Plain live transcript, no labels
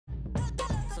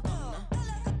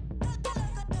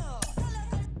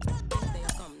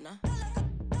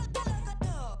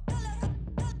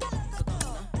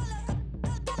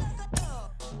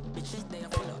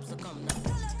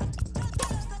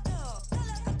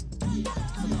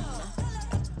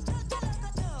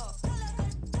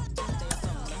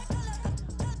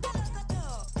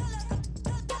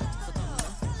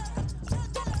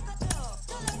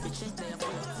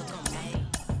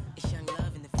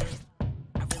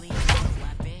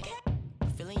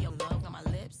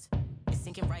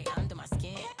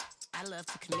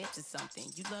To commit to something,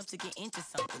 you love to get into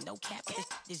something. No cap, but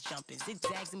this jumping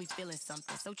zigzags and me feeling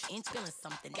something. So change feeling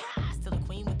something. Still a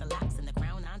queen with the locks and the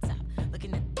crown on top,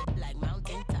 looking at like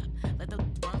mountain top. Let the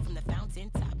run from the fountain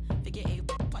top. Figure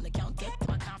eight on the counter.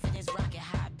 My confidence rocket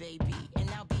high, baby, and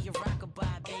I'll be your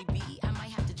rockabye, baby. I might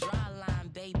have to draw a line,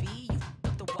 baby. You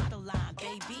up the water line,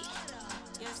 baby.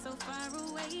 You're so far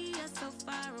away, you're so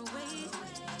far away.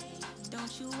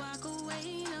 Don't you walk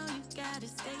away, no, you gotta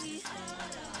stay.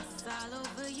 It's all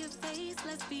over your face,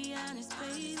 let's be honest,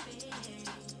 babe.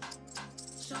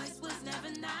 Choice was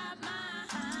never not mine.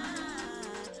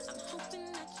 I'm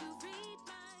hoping that you read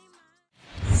my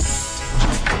mind.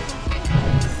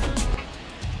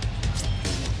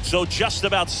 So just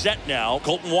about set now.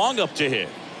 Colton Wong up to hit.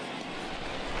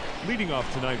 Leading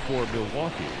off tonight for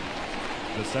Milwaukee,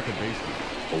 the second baseman.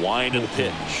 The wind of the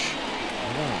pitch.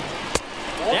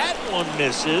 That one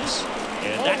misses.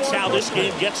 And that's how this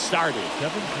game gets started. 7-20.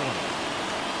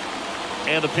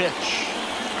 And the pitch.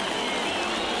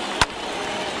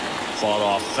 Fought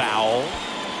off foul.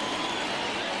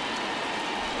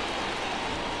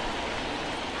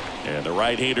 And the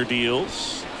right-hander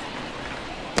deals.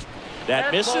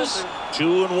 That misses.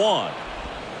 2-1.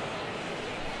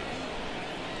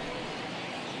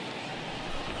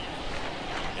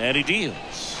 And he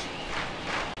deals.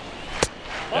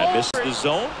 That missed the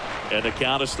zone. And the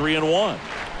count is 3-1.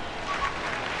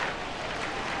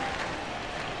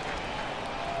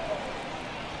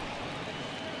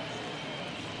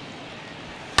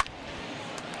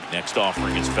 Next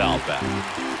offering is fouled back.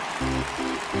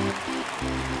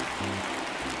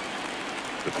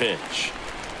 The pitch.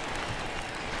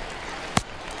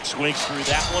 Swings through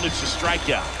that one. It's a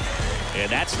strikeout.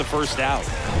 And that's the first out.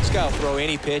 He's got to throw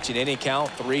any pitch in any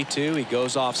count. 3-2. He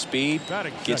goes off speed.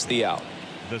 Gets the out.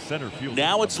 The center field.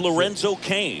 Now it's Lorenzo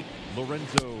Cain.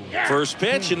 First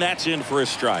pitch, and that's in for a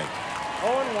strike.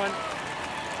 0-1.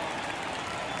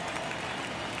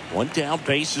 One down,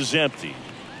 base is empty.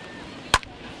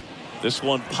 This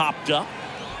one popped up.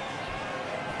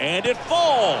 And it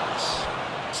falls.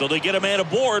 So they get a man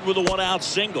aboard with a one-out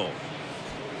single.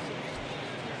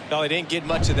 No, they didn't get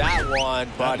much of that one,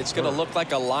 but it's going to look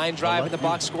like a line drive in the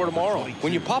box score tomorrow.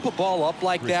 When you pop a ball up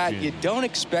like that, you don't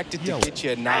expect it to get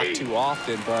you a knock too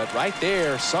often, but right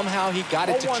there, somehow he got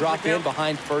it to drop in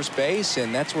behind first base,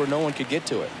 and that's where no one could get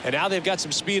to it. And now they've got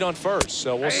some speed on first,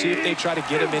 so we'll see if they try to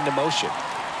get him into motion.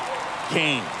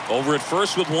 Cain over at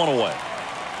first with one away.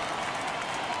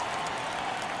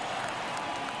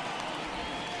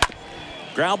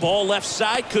 Ground ball left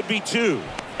side, could be two.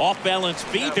 Off balance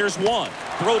feet, there's one.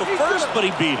 Throw to first, but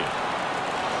he beat it.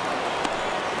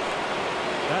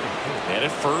 And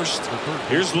at first,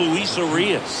 here's Luis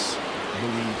Arias.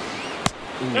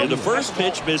 And the first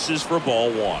pitch misses for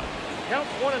ball one. Count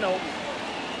 1-0.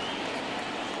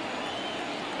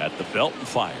 At the belt and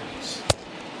fires.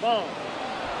 Ball.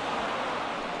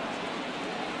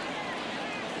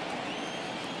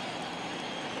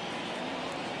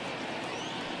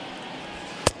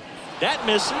 That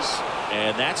misses,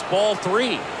 and that's ball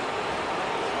three.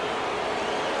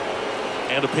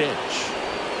 And a pitch.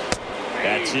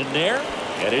 That's in there,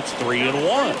 and it's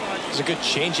 3-1. It's a good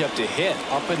changeup to hit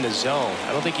up in the zone.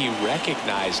 I don't think he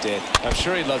recognized it. I'm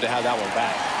sure he'd love to have that one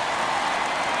back.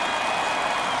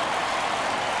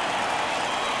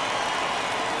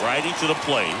 Righty to the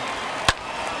plate.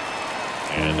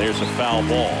 And there's a foul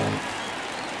ball.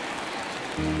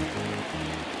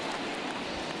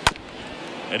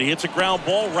 And he hits a ground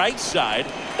ball right side.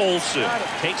 Olsen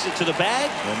takes it to the bag,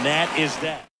 and that is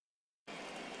that.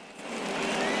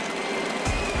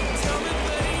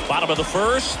 Bottom of the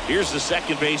first. Here's the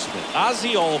second baseman,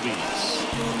 Ozzie Albies.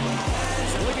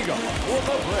 Leading up for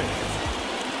the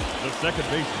Braves, the second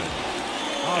baseman,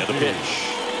 And the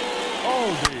pitch.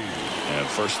 Albies. And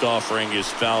first offering is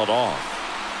fouled off.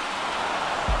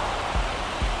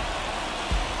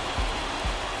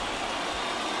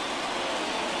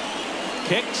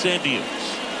 Kicks and deals.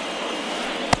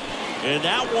 And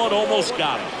that one almost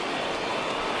got him.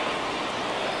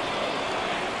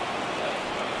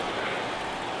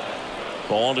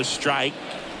 Ball to strike.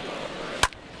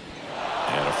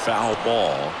 And a foul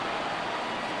ball.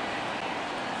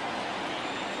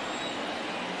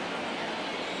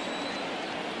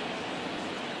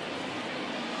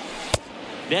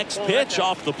 Next pitch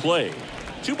off the plate.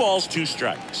 2 balls, 2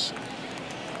 strikes.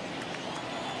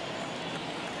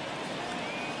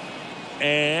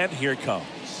 And here it comes.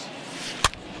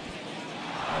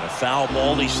 And a foul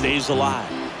ball, he stays alive.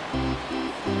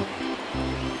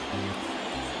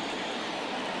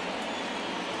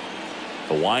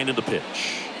 The wind of the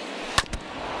pitch.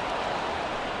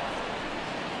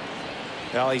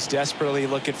 Well, he's desperately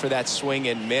looking for that swing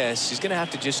and miss. He's going to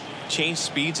have to just change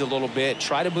speeds a little bit,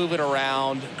 try to move it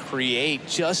around, create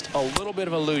just a little bit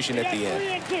of illusion at the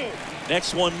end.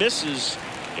 Next one misses,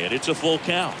 and it's a full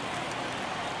count.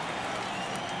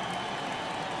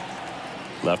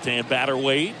 Left-hand batter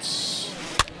waits.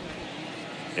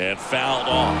 And fouled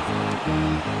off.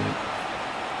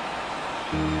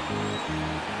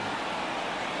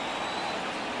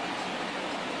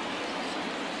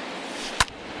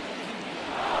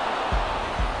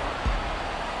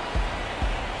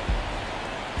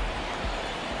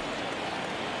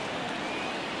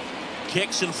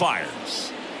 Kicks and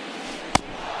fires.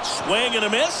 Swing and a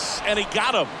miss, and he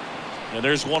got him. And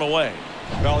there's one away.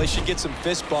 Well, he should get some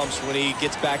fist bumps when he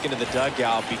gets back into the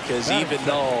dugout, because even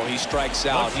though he strikes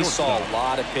out, he saw a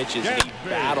lot of pitches and he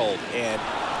battled. And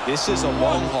this is a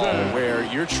long haul where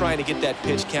you're trying to get that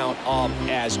pitch count up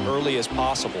as early as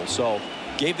possible. So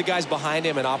gave the guys behind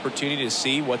him an opportunity to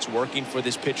see what's working for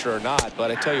this pitcher or not.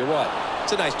 But I tell you what,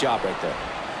 it's a nice job right there.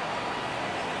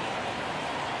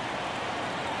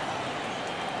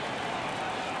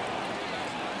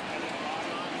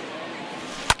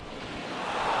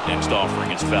 Next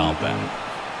offering is foul back.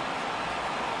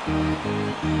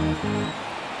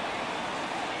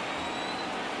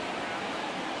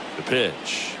 The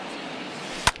pitch.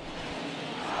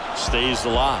 Stays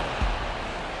alive.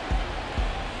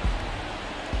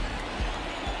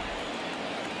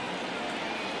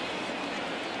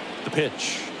 The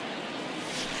pitch.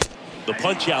 The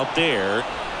punch out there.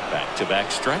 Back-to-back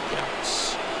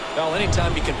strikeouts. Well,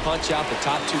 anytime you can punch out the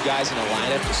top two guys in a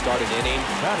lineup to start an inning,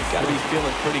 you've got to be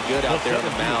feeling pretty good out there on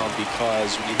the mound,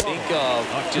 because when you think of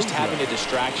just having a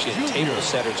distraction, table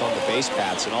setters on the base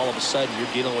paths, and all of a sudden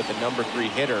you're dealing with a #3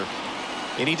 hitter,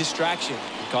 any distraction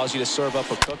can cause you to serve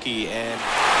up a cookie. And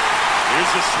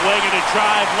here's a swing and a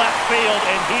drive left field,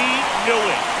 and he knew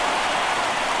it.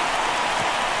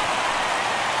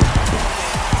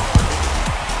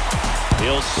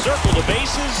 He'll circle the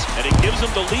bases, and it gives him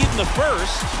the lead in the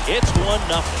first. It's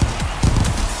 1-0.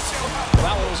 Well,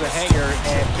 that one was a hanger,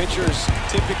 and pitchers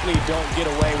typically don't get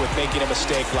away with making a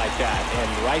mistake like that.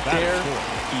 And right there,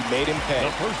 he made him pay.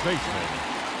 The first baseman,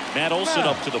 Matt Olson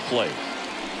up to the plate.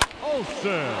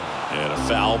 Olson. And a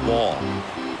foul ball.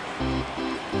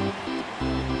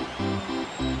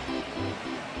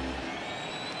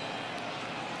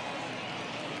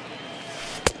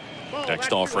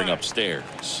 Next offering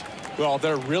upstairs. Well,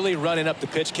 they're really running up the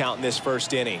pitch count in this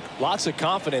first inning. Lots of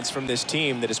confidence from this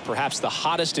team that is perhaps the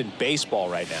hottest in baseball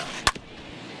right now.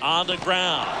 On the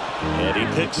ground. And he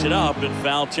picks it up in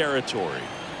foul territory.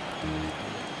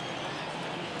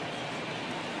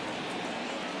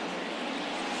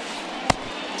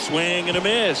 Swing and a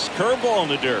miss. Curveball in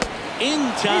the dirt.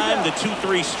 In time, the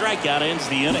 2-3 strikeout ends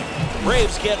the inning.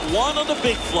 Braves get one on the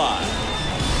big fly.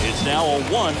 It's now a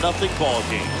 1-0 ball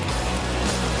game.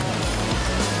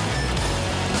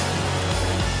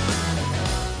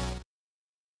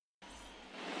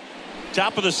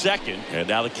 Top of the second, and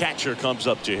now the catcher comes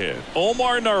up to him.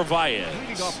 Omar Narvaez.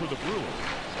 Leading off for the Brewers,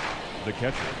 the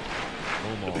catcher,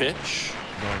 Omar The pitch.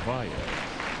 Narvaez.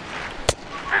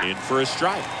 In for a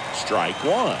strike. Strike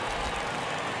one.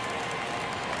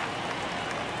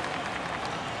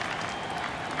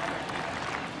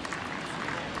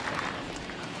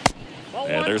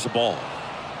 And there's a ball.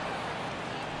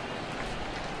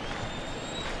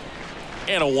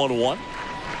 And a 1-1.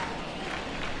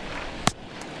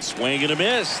 Swing and a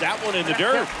miss. That one in the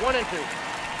dirt. 1-2.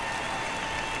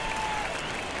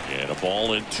 And a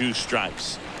ball and 2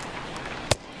 strikes.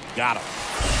 Got him.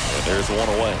 And there's one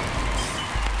away.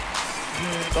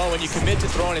 Well, when you commit to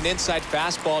throwing an inside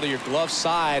fastball to your glove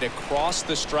side across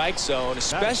the strike zone,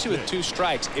 especially with 2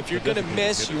 strikes, if you're going to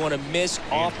miss, you want to miss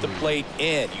off the plate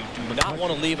in. You do not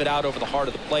want to leave it out over the heart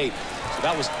of the plate. So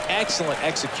that was excellent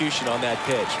execution on that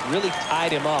pitch. Really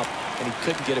tied him up, and he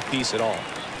couldn't get a piece at all.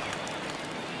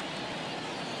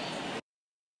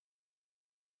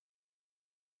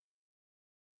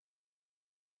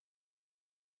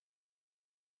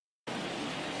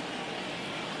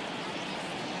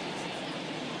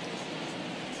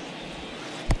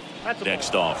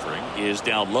 Next offering is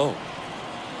down low.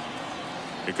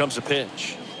 Here comes a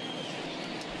pitch.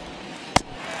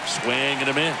 Swing and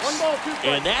a miss. 1 ball, 2 strikes.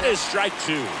 And that is strike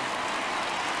 2.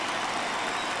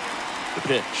 The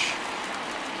pitch.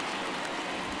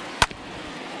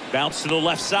 Bounce to the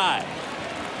left side.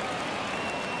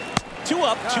 2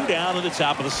 up, 2 down at the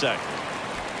top of the second.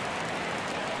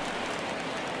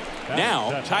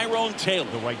 Now, Tyrone Taylor.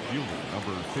 The right fielder,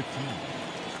 number 15.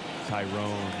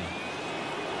 Tyrone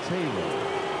Taylor.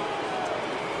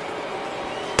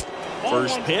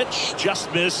 First pitch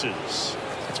just misses.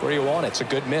 That's where you want it. It's a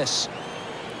good miss.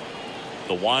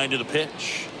 The wind of the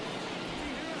pitch.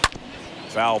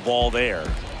 Foul ball there.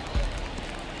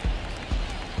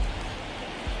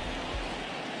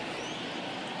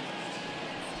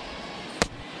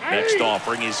 Next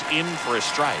offering is in for a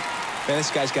strike. Man, this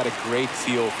guy's got a great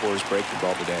feel for his breaking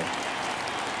ball today.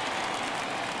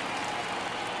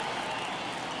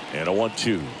 And a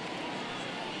 1-2.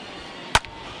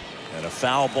 And a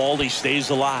foul ball. He stays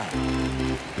alive.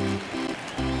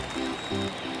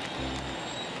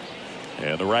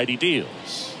 And the righty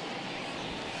deals.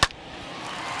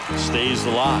 Stays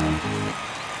alive.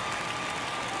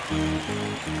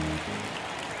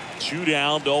 2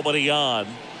 down, nobody on.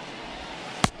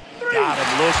 Got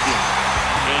him looking.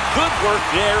 And good work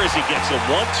there as he gets a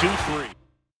 1-2-3.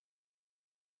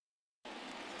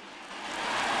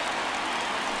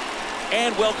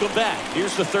 And welcome back.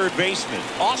 Here's the third baseman,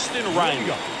 Austin Riley.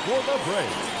 For the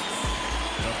Braves,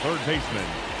 the third baseman,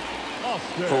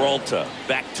 Austin Peralta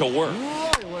back to work.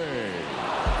 Riley.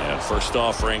 And first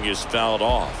offering is fouled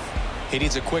off. He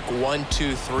needs a quick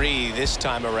 1-2-3 this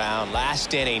time around.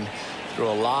 Last inning, threw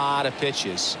a lot of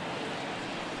pitches.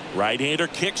 Right-hander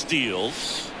kicks,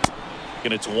 deals.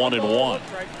 And it's 1-1.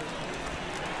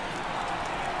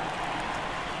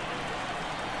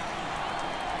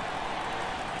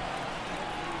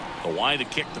 The wind to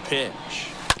kick the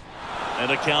pitch. And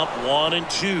the count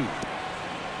 1-2.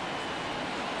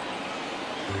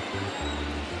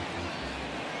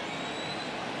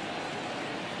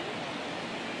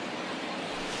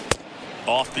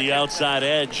 Off the outside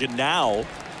edge, and now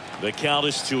the count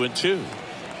is 2-2.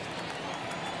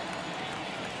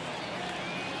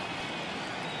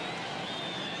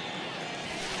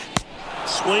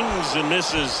 Swings and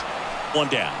misses. 1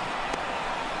 down.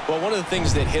 Well, one of the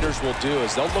things that hitters will do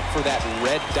is they'll look for that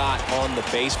red dot on the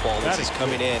baseball as it's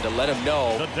coming in to let them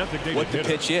know what the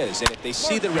pitch is. And if they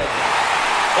see the red dot.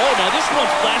 Oh, now this one's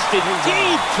blasted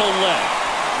deep to left.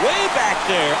 Way back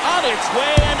there, on its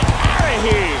way and out of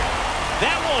here.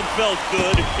 That one felt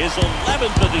good. His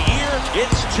 11th of the year.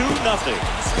 It's 2-0.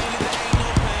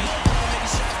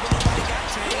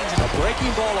 A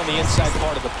breaking ball on the inside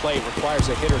part of the plate requires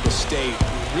a hitter to stay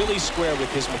really square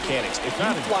with his mechanics. If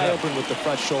you fly open with the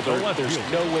front shoulder, there's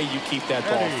no way you keep that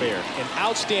ball fair. An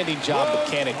outstanding job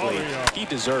mechanically. He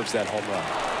deserves that home run.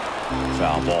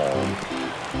 Foul ball.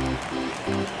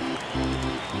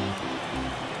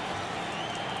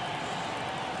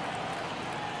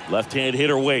 Left-hand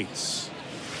hitter waits.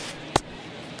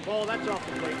 Ball, that's off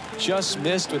the plate. Just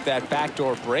missed with that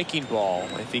backdoor breaking ball.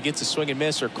 If he gets a swing and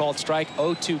miss or called strike,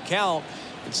 0-2 count.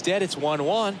 Instead, it's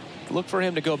 1-1. Look for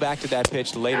him to go back to that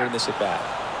pitch later in this at bat.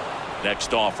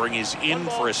 Next offering is in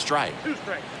for a strike. 2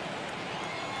 strikes.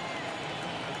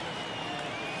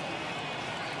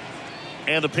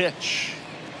 And a pitch.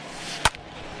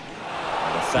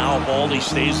 And a foul ball. He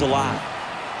stays alive.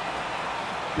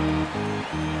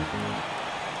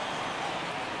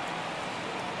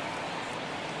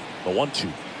 The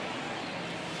 1-2.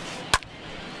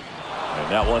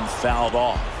 And that one fouled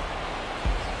off.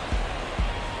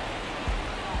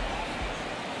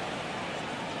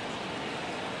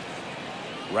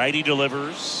 Righty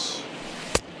delivers.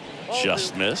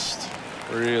 Just missed.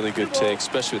 Really good take,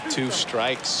 especially with 2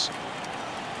 strikes.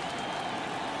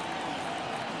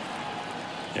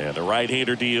 And the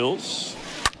right-hander deals.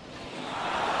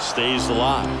 Stays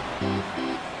alive.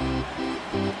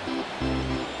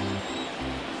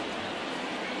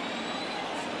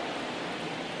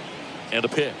 And a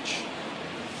pitch.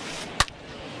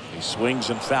 He swings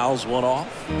and fouls one off.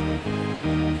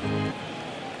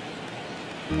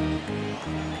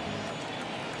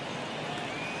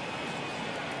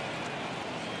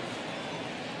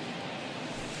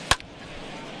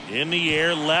 In the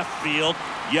air, left field,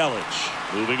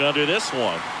 Yelich. Moving under this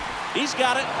one. He's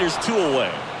got it. There's 2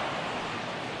 away.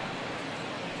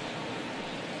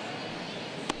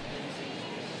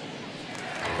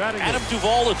 Adam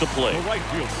Duvall at the plate. The right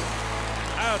fielder,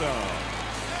 Adam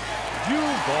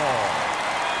Duvall.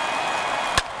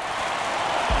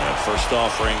 And first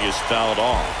offering is fouled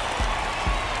off.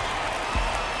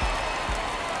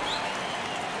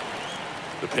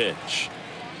 The pitch.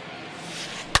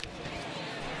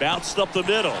 Bounced up the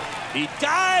middle. He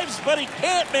dives, but he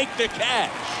can't make the catch.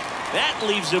 That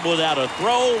leaves him without a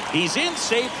throw. He's in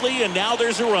safely, and now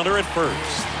there's a runner at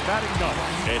first.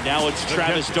 And now it's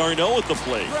Travis d'Arnaud at the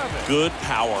plate. Good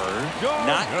power.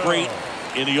 Not great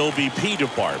in the OBP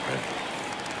department.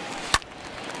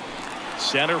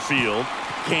 Center field.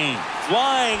 Kane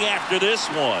flying after this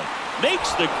one.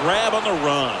 Makes the grab on the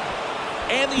run.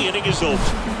 And the inning is over.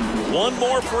 One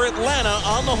more for Atlanta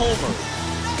on the homer.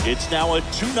 It's now a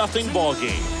 2-0 ball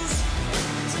game.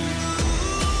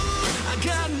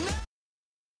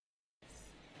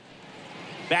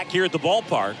 Back here at the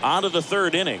ballpark, on to the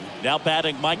third inning. Now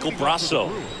batting Michael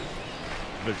Brasso.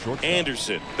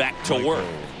 Anderson back to work.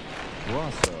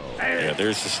 Yeah,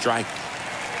 there's the strike.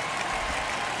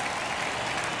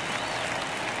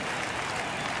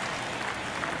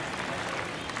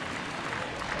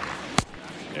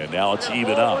 And now it's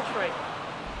even up.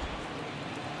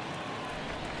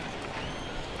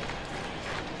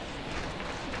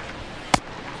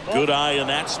 Good eye in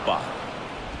that spot.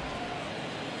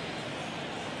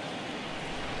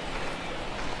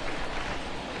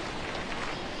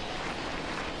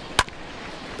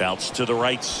 Bounce to the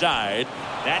right side.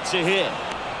 That's a hit.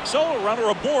 So a runner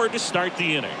aboard to start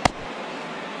the inning.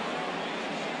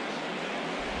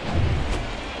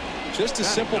 Just a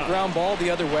simple ground ball the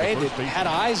other way that had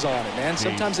eyes on it, man.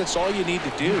 Sometimes that's all you need to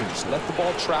do. Just let the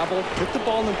ball travel, put the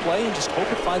ball in play, and just hope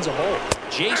it finds a hole.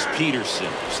 Jace Peterson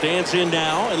stands in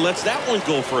now and lets that one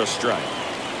go for a strike.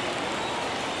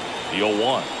 The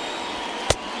 0-1.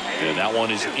 And that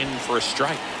one is in for a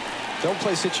strike. Don't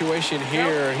play situation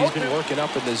here. He's been working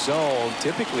up in the zone.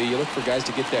 Typically, you look for guys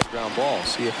to get that ground ball.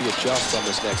 See if he adjusts on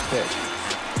this next pitch.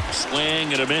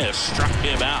 Swing and a miss. Struck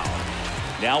him out.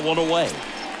 Now one away.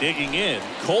 Digging in,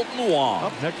 Colton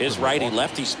Wong. His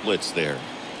righty-lefty splits there.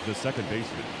 The second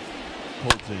baseman,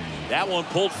 Colton. That one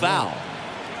pulled foul.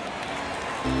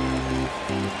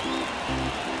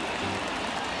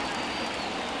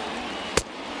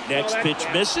 Next pitch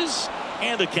misses,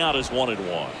 and the count is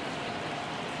 1-1.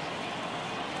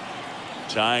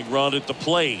 Tying run at the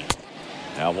plate.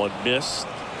 That one missed.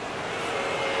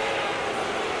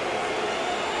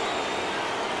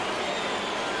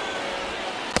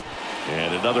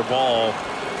 And another ball.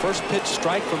 First pitch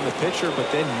strike from the pitcher,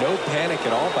 but then no panic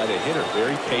at all by the hitter.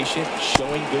 Very patient,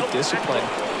 showing good discipline.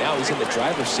 Now he's in the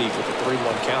driver's seat with a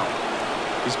 3-1 count.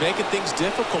 He's making things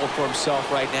difficult for himself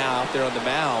right now out there on the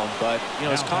mound, but you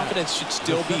know his confidence should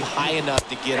still be high enough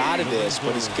to get out of this,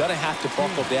 but he's gonna have to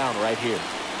buckle down right here.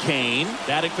 Kane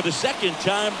batting for the second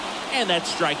time, and that's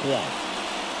strike one.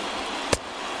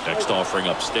 Next offering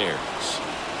upstairs.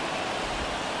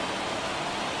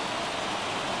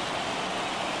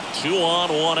 2 on,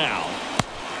 1 out.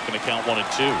 Going to count 1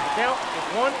 and 2. Count is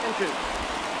 1 and 2.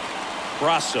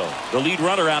 Brasso, the lead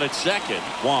runner, out at second.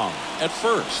 Wong at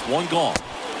first. 1 gone.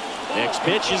 Next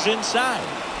pitch is inside,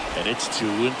 and it's 2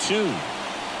 and 2.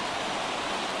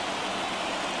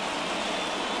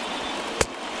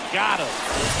 Got him.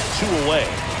 2 away.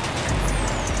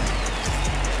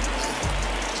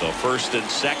 So first and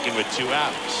second with 2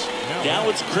 outs. Now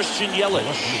it's Christian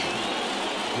Yelich.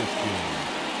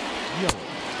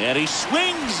 And he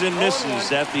swings and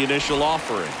misses at the initial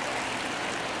offering.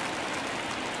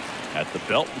 At the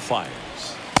belt and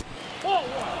fires.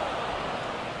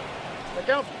 The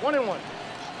count 1 and 1.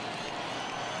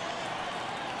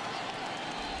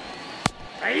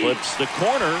 Flips the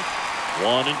corner.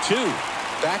 1 and 2.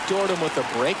 Backdoored him with a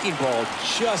breaking ball.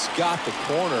 Just got the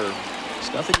corner.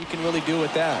 There's nothing you can really do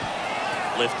with that.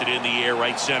 Lifted in the air,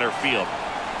 right center field.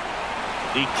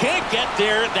 He can't get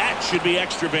there. That should be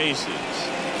extra bases.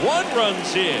 1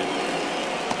 runs in.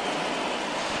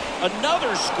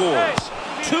 Another scores.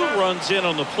 2 runs in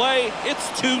on the play. It's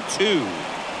 2-2.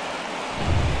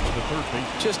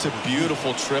 Just a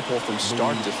beautiful triple from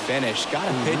start to finish. Got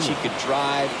a pitch he could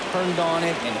drive, turned on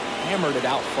it, and hammered it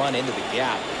out front into the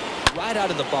gap. Right out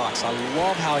of the box. I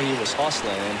love how he was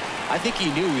hustling, and I think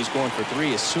he knew he was going for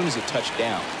 3 as soon as it touched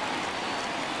down.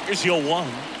 Here's the 0-1.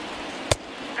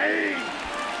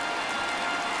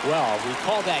 Well, we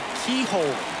call that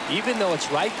keyhole, even though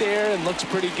it's right there and looks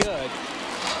pretty good.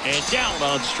 And down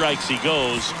on strikes he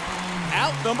goes.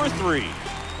 Out number 3.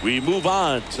 We move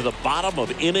on to the bottom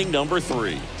of inning number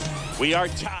 3. We are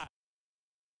tied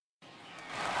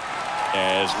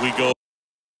as we go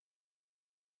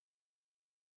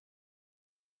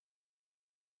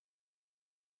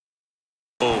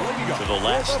to the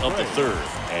last of the 3rd.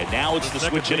 And now it's the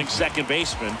switch hitting second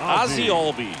baseman, Ozzie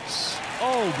Albies.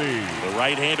 The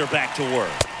right-hander back to work.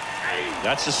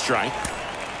 That's a strike.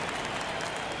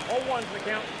 0-1's the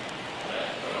count.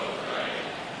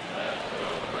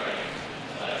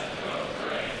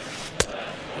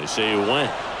 They say he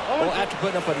went. Well, after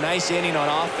putting up a nice inning on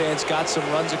offense, got some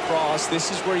runs across,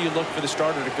 this is where you look for the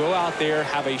starter to go out there,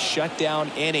 have a shutdown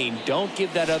inning. Don't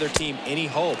give that other team any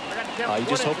hope. You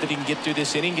just hope that he can get through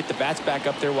this inning, get the bats back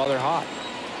up there while they're hot.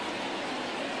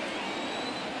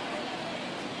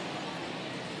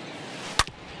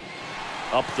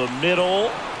 Up the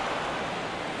middle.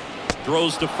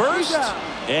 Throws to first.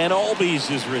 And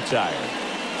Albies is retired.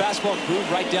 Fastball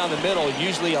groove right down the middle.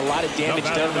 Usually a lot of damage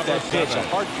done with that pitch. A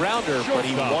hard grounder, but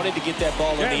he wanted to get that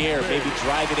ball in the air, maybe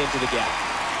drive it into the gap.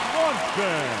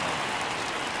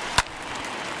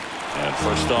 And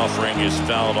first offering is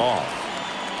fouled off.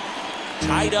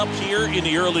 Tied up here in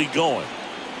the early going.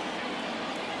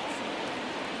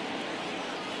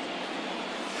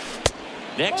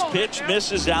 Next pitch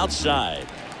misses outside.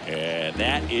 And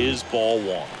that is ball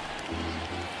one.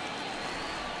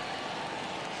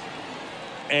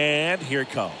 And here it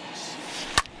comes.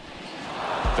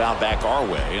 Foul back our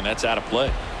way, and that's out of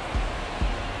play.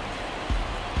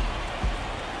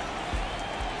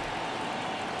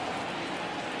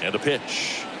 And a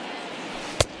pitch.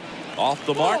 Off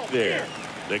the mark there.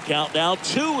 The count now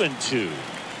 2-2.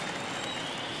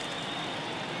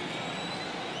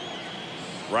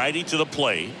 Righty to the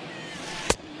plate.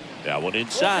 That one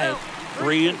inside.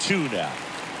 3-2 now.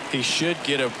 He should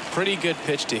get a pretty good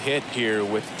pitch to hit here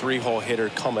with three-hole hitter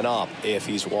coming up if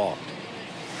he's walked.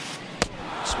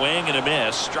 Swing and a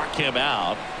miss. Struck him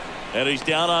out. And he's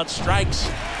down on strikes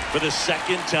for the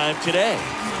second time today.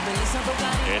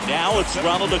 And now it's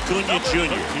Ronald Acuna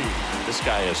Jr. This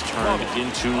guy has turned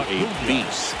into a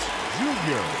beast.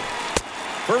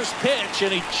 First pitch,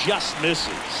 and he just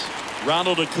misses.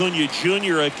 Ronald Acuna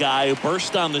Jr., a guy who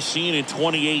burst on the scene in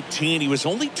 2018. He was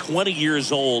only 20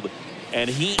 years old. And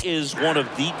he is one of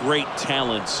the great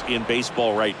talents in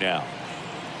baseball right now.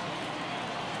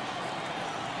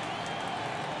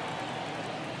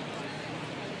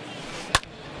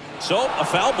 So a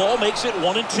foul ball makes it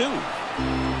 1-2.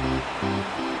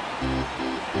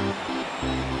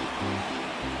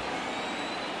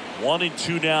 One and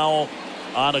two now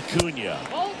on Acuna.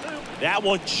 That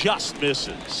one just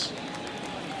misses.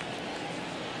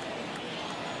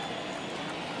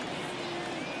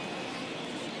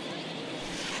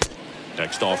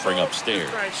 Next offering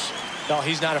upstairs. No,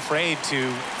 he's not afraid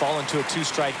to fall into a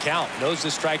two-strike count. Knows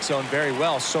the strike zone very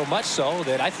well, so much so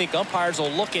that I think umpires will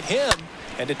look at him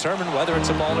and determine whether it's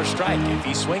a ball or strike, if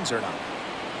he swings or not.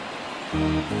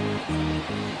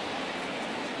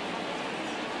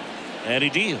 And he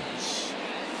deals.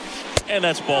 And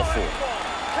that's ball four.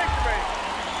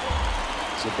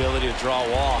 His ability to draw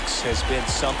walks has been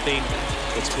something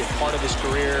that's been part of his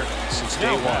career since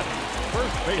day one.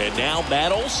 And now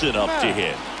Matt Olson up to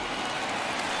hit.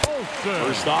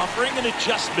 First offering, and it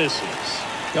just misses.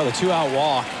 The two-out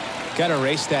walk, got to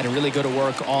erase that and really go to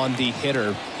work on the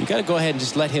hitter. You got to go ahead and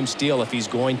just let him steal if he's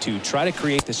going to. Try to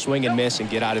create the swing and miss and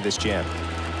get out of this jam.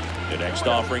 The next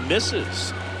offering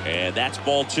misses. And that's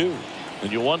ball two.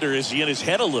 And you wonder, is he in his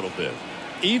head a little bit?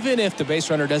 Even if the base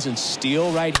runner doesn't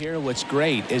steal right here, what's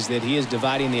great is that he is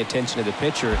dividing the attention of the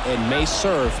pitcher and may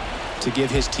serve to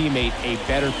give his teammate a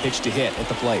better pitch to hit at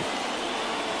the plate.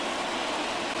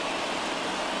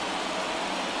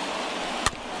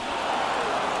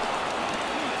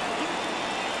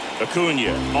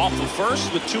 Acuna off the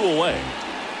first with two away.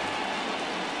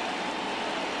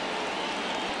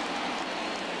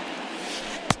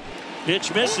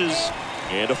 Pitch misses,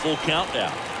 and a full count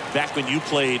now. Back when you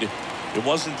played, it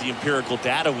wasn't the empirical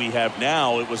data we have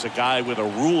now. It was a guy with a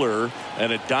ruler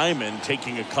and a diamond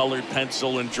taking a colored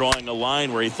pencil and drawing a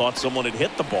line where he thought someone had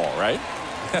hit the ball, right?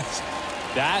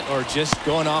 That, or just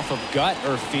going off of gut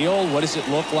or feel. What does it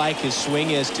look like his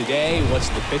swing is today? What's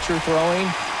the pitcher throwing?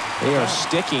 They are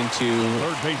sticking to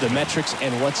the metrics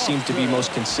and what seems to be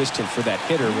most consistent for that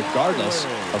hitter, regardless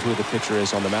of who the pitcher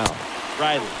is on the mound.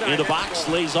 Riley in the box,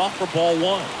 lays off for ball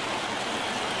one.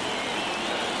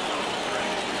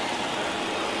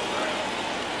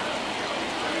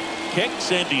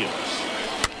 Kicks and deals.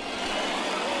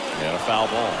 And a foul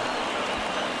ball.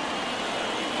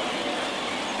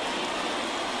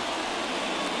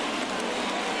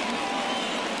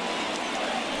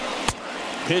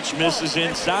 Pitch misses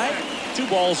inside. 2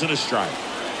 balls and a strike.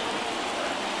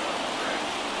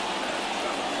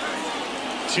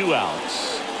 2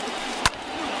 outs.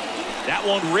 That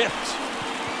one ripped.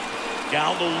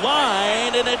 Down the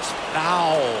line, and it's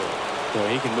foul.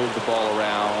 He can move the ball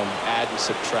around, add and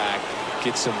subtract,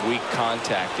 get some weak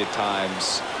contact at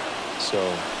times. So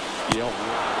you don't.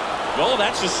 Well,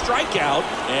 that's a strikeout,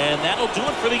 and that'll do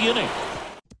it for the inning.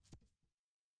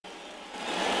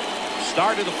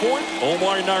 Start of the 4th,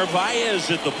 Omar Narvaez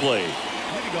at the plate.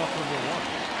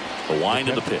 The wind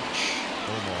of the pitch.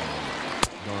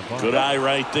 Good eye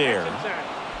right there.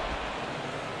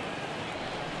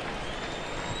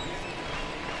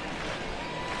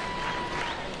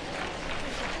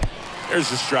 There's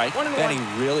the strike. And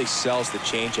he really sells the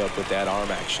changeup with that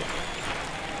arm action.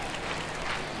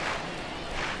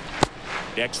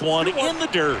 Next one in the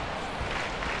dirt.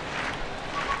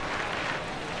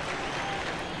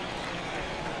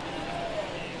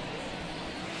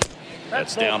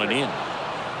 That's down and in.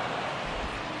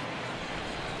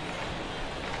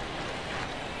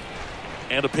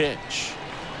 And a pitch.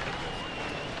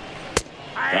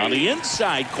 Down the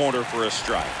inside corner for a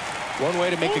strike. One way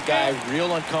to make a guy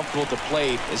real uncomfortable at the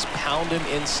plate is pound him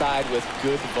inside with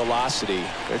good velocity.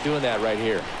 They're doing that right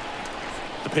here.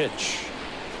 The pitch.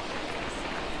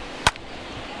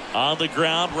 On the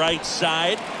ground, right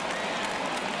side.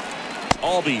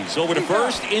 Albies over to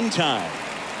first in time.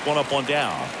 One up, one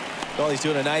down. Well, he's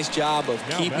doing a nice job of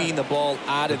keeping the ball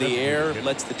out of the air.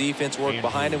 Lets the defense work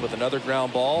behind him with another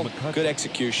ground ball. Good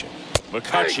execution.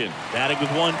 McCutcheon batting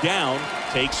with one down.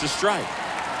 Takes the strike.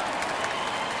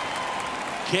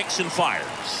 Kicks and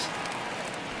fires.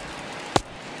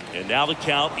 And now the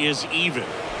count is even.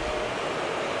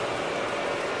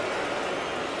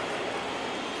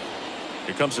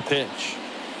 Here comes the pitch.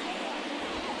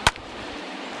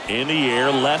 In the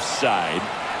air, left side.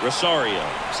 Rosario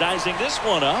sizing this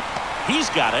one up. He's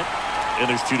got it. And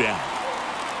there's two down.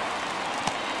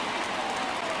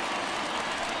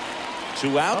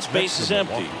 Two outs, base is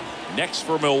empty. Next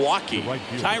for Milwaukee,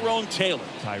 Tyrone Taylor.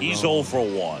 He's 0 for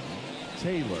 1.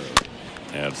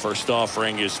 And first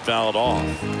offering is fouled off.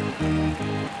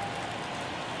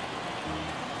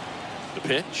 The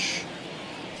pitch.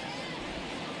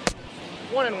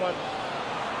 1-1.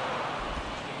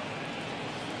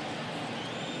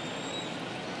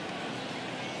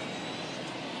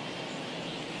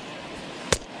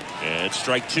 And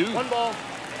strike two. 1 ball,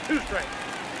 2 strikes.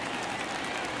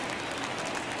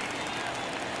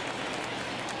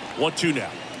 1-2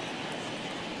 now.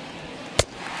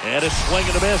 And a swing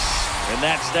and a miss. And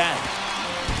that's that.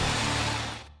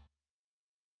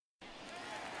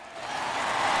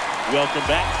 Welcome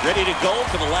back. Ready to go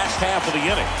for the last half of the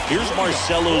inning. Here's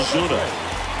Marcelo Zuna.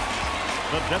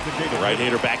 The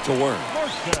right-hander back to work.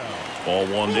 Ball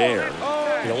one there.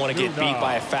 You don't want to get beat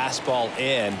by a fastball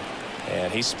in.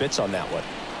 And he spits on that one.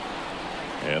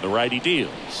 And the righty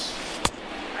deals.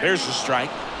 There's the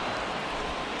strike.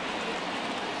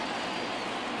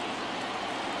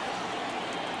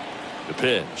 The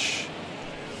pitch.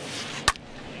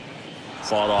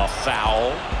 Fought off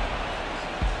foul.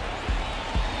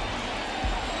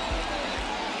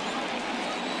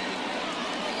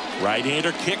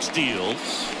 Right-hander kicks,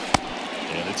 deals.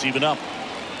 And it's even up.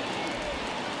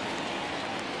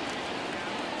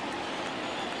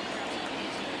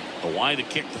 The wind to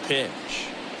kick the pitch.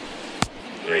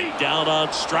 Down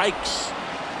on strikes.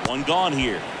 One gone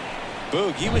here.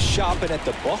 Boog, he was shopping at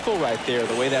the buckle right there,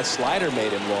 the way that slider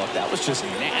made him look. That was just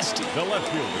nasty. The left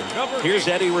fielder, number Here's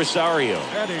Eddie Rosario.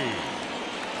 Eddie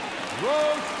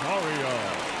Rosario.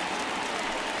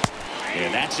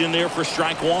 And that's in there for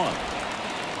strike one.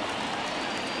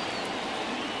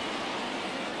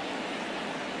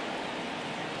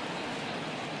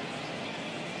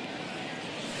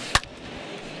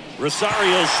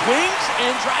 Rosario swings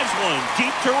and drives one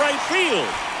deep to right field.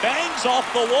 Bangs off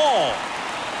the wall.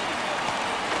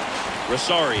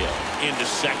 Rosario into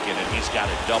second, and he's got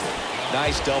a double.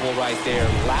 Nice double right there.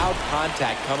 Loud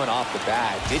contact coming off the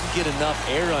bat. Didn't get enough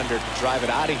air under to drive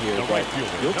it out of here, but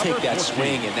you'll take that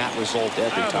swing and that result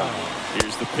every time.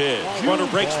 Here's the pitch. Runner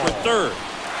breaks for third.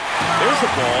 There's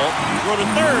a ball. Throw to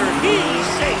third. He's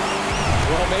safe.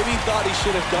 Well, maybe he thought he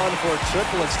should have gone for a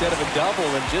triple instead of a double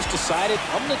and just decided,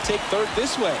 I'm going to take third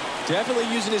this way. Definitely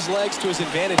using his legs to his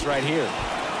advantage right here.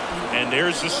 And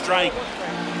there's the strike.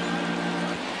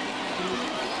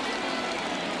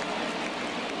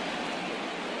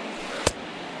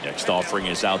 Next offering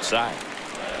is outside.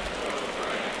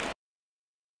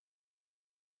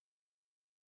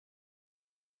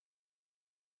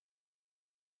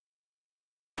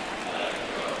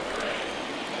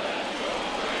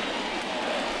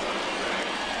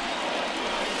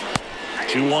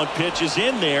 Two 2-1 pitch is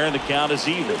in there, and the count is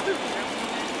even.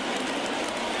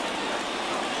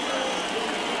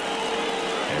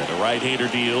 And the right-hander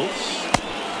deals.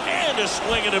 And a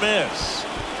swing and a miss.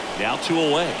 Now 2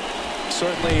 away.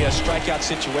 Certainly a strikeout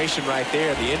situation right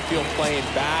there. The infield playing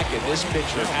back, and this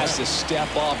pitcher has to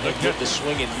step up and get the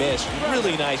swing and miss.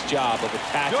 Really nice job of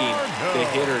attacking the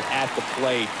hitter at the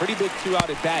plate. Pretty big 2-out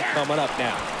at bat coming up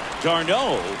now.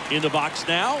 Darno in the box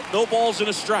now. No balls and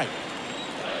a strike.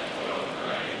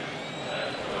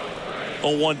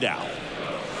 0-1 down.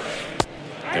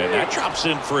 And that drops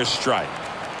in for a strike.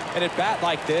 And at bat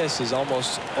like this is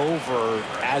almost over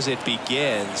as it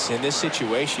begins. In this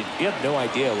situation, you have no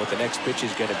idea what the next pitch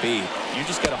is going to be. You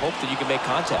just got to hope that you can make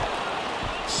contact.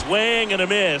 Swing and a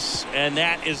miss, and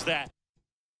that is that.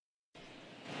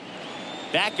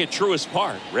 Back at Truist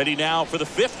Park, ready now for the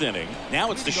 5th inning.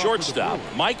 Now it's the shortstop,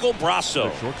 Michael Brasso.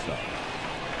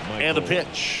 And the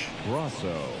pitch.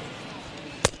 Brasso.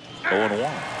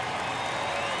 0-1.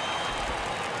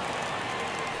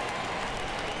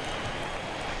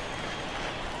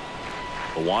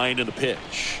 The wind and the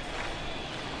pitch.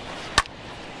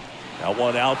 Now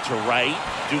one out to right.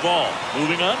 Duvall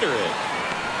moving under it.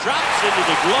 Drops into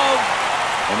the glove.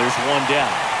 And there's one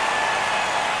down.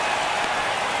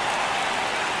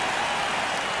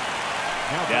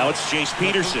 Now it's Chase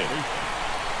Peterson.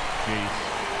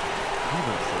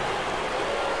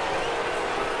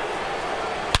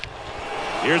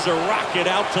 Here's a rocket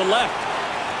out to left.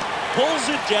 Pulls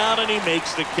it down and he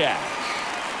makes the catch.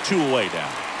 2 away now.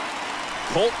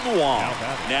 Colton Wong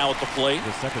now at the plate.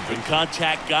 Good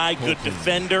contact guy, good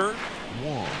defender.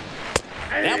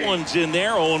 That one's in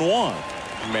there, 0-1.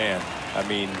 Man, I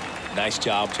mean, nice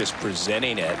job just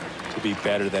presenting it to be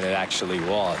better than it actually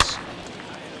was.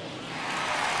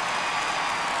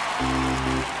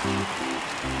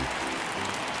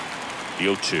 The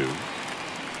 0-2.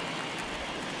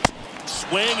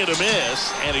 Swing and a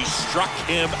miss, and he struck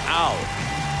him out.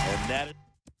 And that is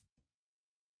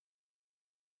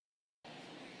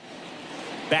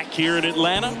back here in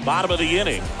Atlanta, bottom of the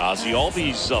inning. Ozzie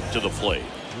Albies up to the plate.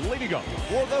 Leading up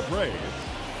for the Braves,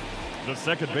 the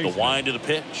second baseman. The wind of the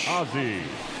pitch. Ozzie.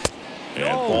 And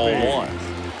ball 1.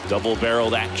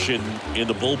 Double-barreled action in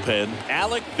the bullpen.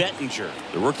 Alec Bettinger,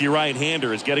 the rookie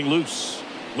right-hander, is getting loose.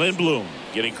 Lindblom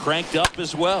getting cranked up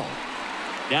as well.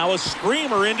 Now a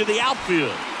screamer into the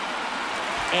outfield.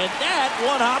 And that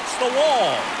one hops the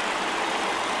wall.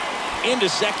 Into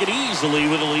second easily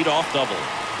with a leadoff double.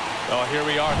 Oh, here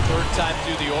we are, 3rd time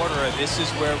through the order, and this is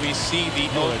where we see the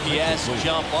OPS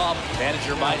jump up.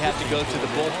 Manager might have to go to the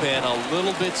bullpen a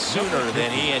little bit sooner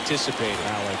than he anticipated.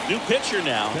 New pitcher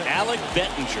now, Alec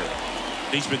Bettinger.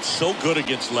 He's been so good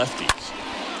against lefties.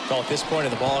 So at this point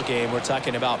in the ball game, we're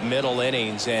talking about middle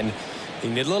innings, and you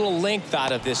need a little length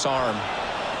out of this arm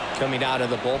coming out of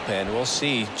the bullpen. We'll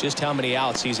see just how many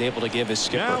outs he's able to give his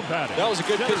skipper. That was a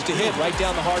good pitch to hit right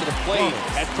down the heart of the plate.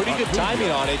 Had pretty good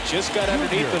timing on it. Just got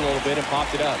underneath it a little bit and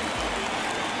popped it up.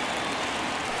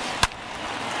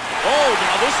 Oh,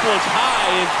 now this one's high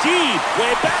and deep.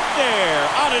 Way back there.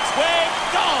 On its way.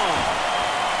 Gone.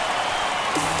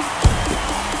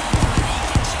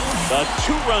 The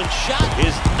 2-run shot.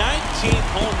 His 19th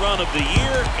home run of the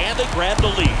year. And they grab the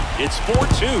lead. It's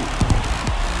 4-2.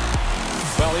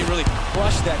 Well, he really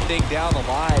crushed that thing down the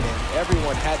line, and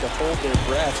everyone had to hold their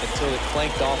breath until it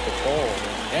clanked off the pole.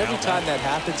 And every time that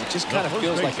happens, it just kind of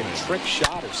feels like a trick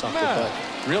shot or something. But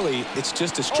really, it's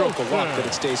just a stroke of luck that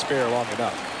it stays fair long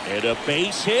enough. And a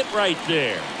base hit right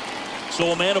there.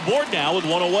 So a man aboard now with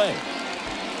 1 away.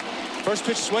 First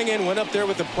pitch swing in, went up there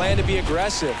with the plan to be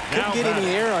aggressive. Couldn't get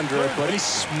any air under it, but he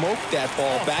smoked that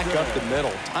ball back up the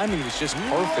middle. Timing was just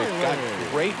perfect. Got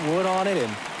great wood on it,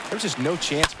 and there's just no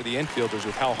chance for the infielders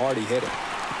with how hard he hit it.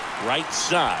 Right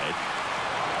side.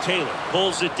 Taylor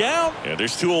pulls it down, and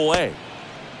there's 2 away.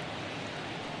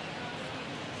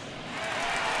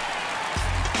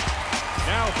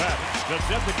 Now batting, the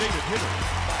designated hitter,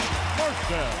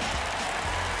 Marcell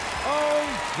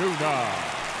Ozuna.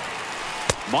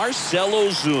 Marcell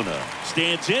Ozuna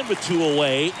stands in with 2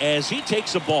 away as he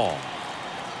takes a ball.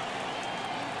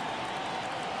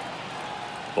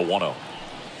 The 1-0.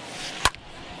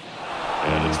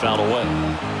 And it's fouled away.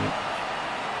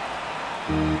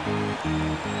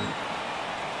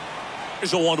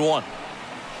 There's a 1-1.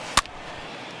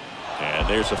 And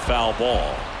there's a foul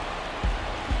ball.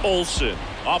 Olsen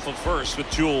off of first with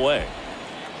 2 away.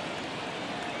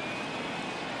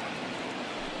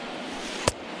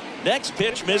 Next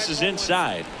pitch misses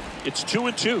inside. It's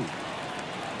 2-2.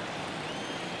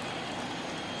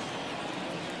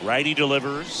 Righty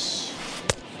delivers.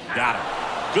 Got him.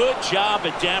 Good job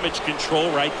at damage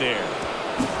control right there.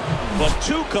 But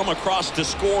 2 come across to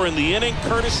score in the inning,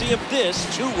 courtesy of this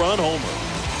 2-run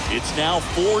homer. It's now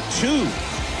 4-2.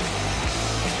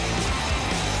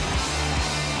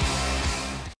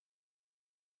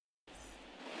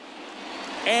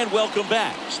 And welcome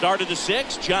back. Start of the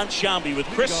 6th, John Sciambi with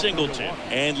Chris Singleton.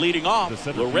 And leading off,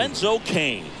 Lorenzo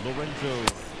Cain.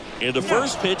 And the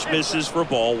first pitch misses for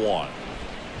ball 1.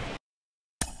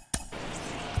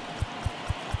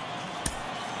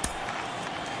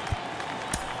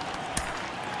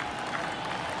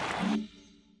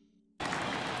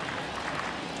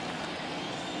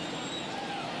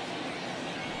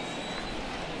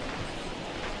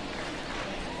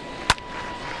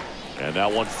 And that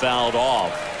one fouled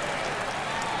off.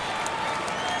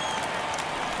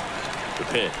 The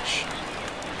pitch.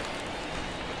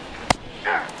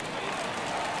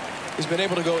 He's been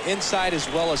able to go inside as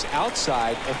well as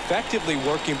outside, effectively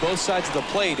working both sides of the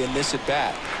plate in this at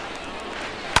bat.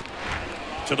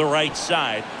 To the right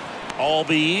side.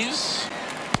 Albies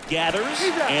gathers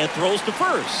and throws to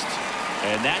first.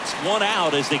 And that's one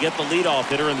out as they get the leadoff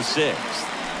hitter in the sixth.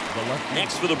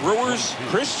 Next for the Brewers,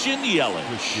 Christian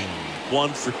Yelich. 1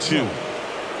 for 2.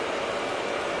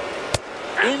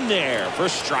 In there for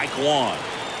strike one.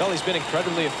 Well, he's been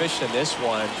incredibly efficient in this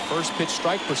one. First pitch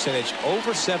strike percentage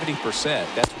over 70%.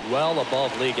 That's well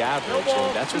above league average,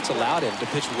 and that's what's allowed him to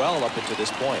pitch well up until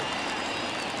this point.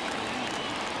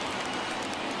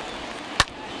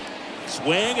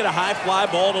 Swing and a high fly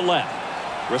ball to left.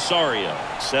 Rosario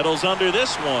settles under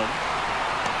this one.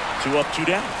 2 up, 2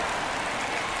 down.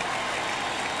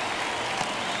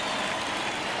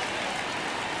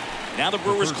 Now the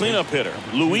Brewers cleanup hitter,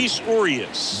 Luis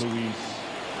Urias.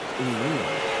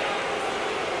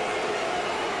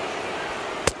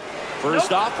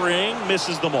 First offering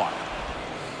misses the mark.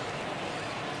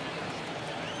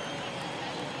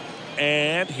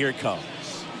 And here it comes.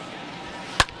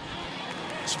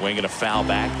 Swing and a foul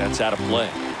back. That's out of play.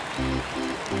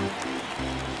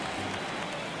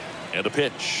 And a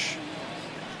pitch.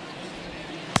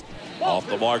 Off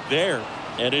the mark there.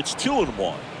 And it's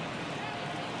 2-1.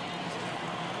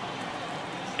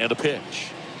 And a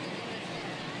pitch.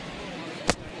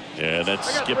 And that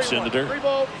skips in the dirt. 3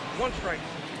 balls, 1 strike.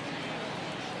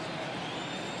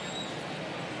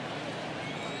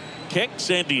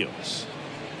 Kicks and deals.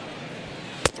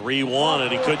 3-1,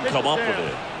 and he couldn't come up with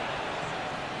it.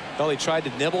 Well, he tried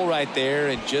to nibble right there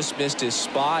and just missed his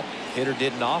spot. Hitter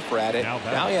didn't offer at it.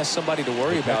 Now he has somebody to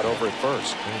worry about over at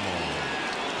first.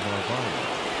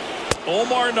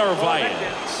 Omar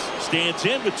Narvaez stands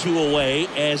in with 2 away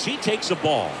as he takes a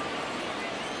ball.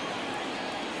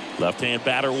 Left-hand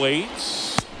batter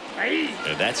waits.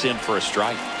 And that's in for a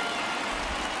strike.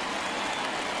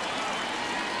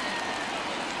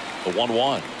 The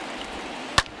 1-1.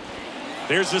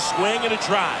 There's a swing and a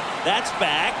drive. That's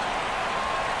back.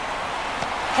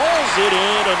 Pulls it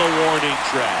in on the warning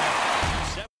track.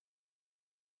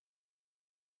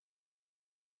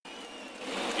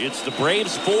 It's the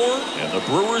Braves 4 and the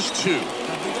Brewers 2.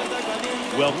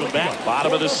 Welcome back.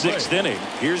 Bottom of the 6th inning.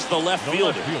 Here's the left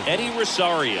fielder, Eddie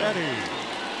Rosario.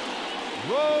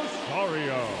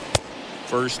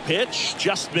 First pitch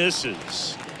just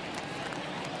misses.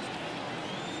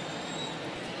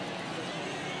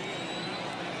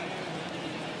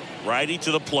 Righty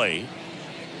to the plate.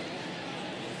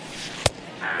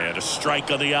 And a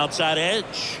strike on the outside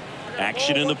edge.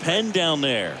 Action in the pen down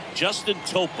there. Justin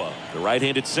Topa, the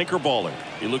right-handed sinker baller.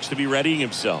 He looks to be readying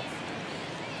himself.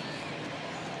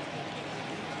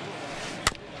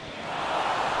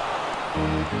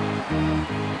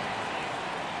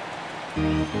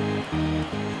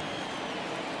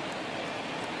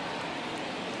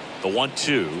 The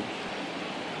 1-2.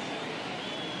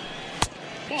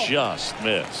 Just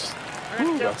missed.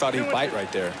 Ooh, I thought he'd bite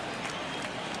right there.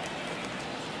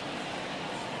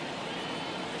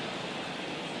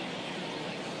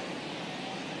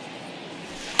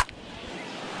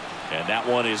 And that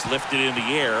one is lifted in the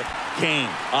air. Kane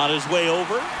on his way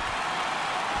over.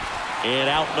 And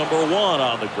out number 1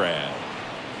 on the grab.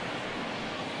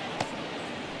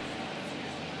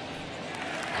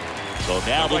 So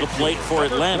now to the plate for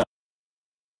Atlanta.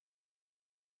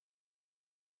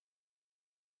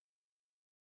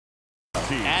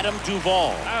 Adam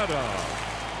Duvall.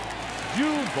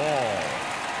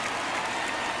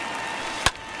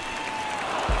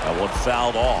 That one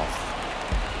fouled off.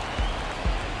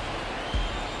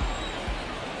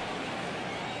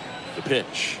 The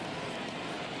pitch.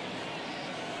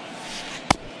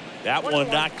 That one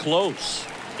not close.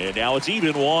 And now it's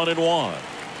even 1-1.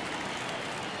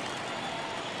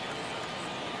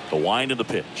 The wind of the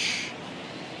pitch.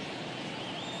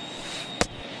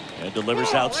 And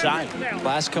delivers outside.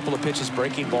 Last couple of pitches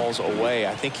breaking balls away.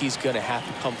 I think he's going to have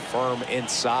to come firm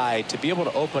inside to be able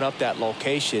to open up that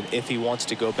location if he wants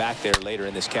to go back there later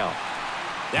in this count.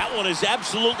 That one is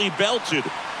absolutely belted.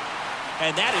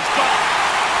 And that is gone.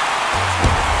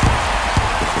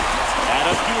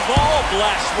 Adam Duvall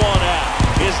blasts one out.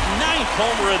 His 9th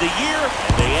homer of the year.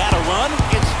 And they add a run.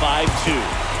 It's 5-2.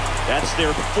 That's their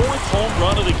 4th home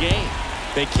run of the game.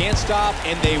 They can't stop,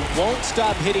 and they won't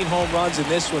stop hitting home runs in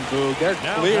this one, Boog. They're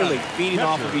clearly feeding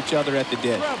off of each other at the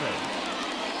dish.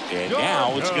 And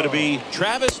now it's going to be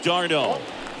Travis d'Arnaud.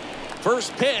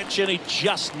 First pitch, and he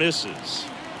just misses.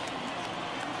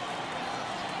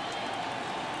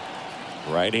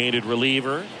 Right-handed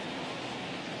reliever.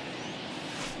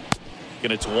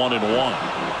 And it's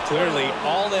 1-1. Clearly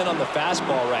all in on the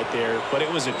fastball right there, but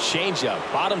it was a changeup.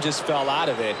 Bottom just fell out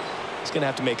of it. He's going to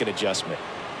have to make an adjustment.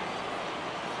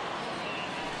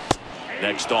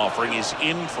 Next offering is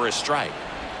in for a strike.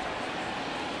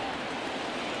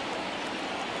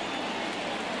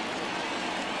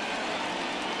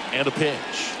 And a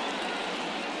pitch.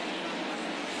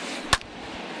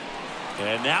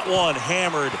 And that one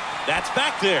hammered. That's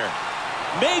back there.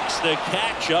 Makes the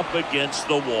catch up against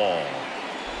the wall.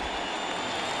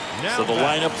 Now so the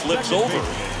lineup flips over.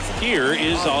 Here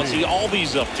is Ozzie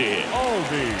Albies up to hit.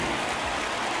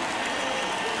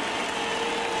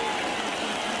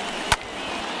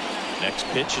 Next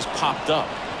pitch is popped up.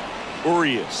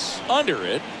 Urias under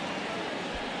it.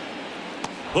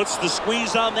 Puts the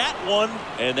squeeze on that one,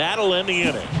 and that'll end the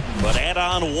inning. But add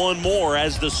on one more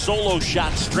as the solo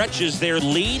shot stretches their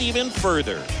lead even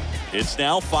further. It's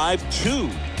now 5-2.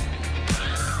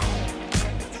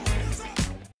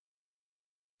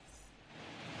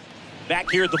 Back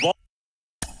here at the ball.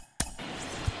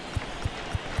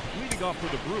 Leading off for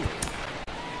the Brewers.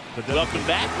 Welcome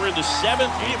back. We're in the 7th.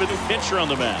 We have a new pitcher on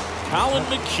the mound. Colin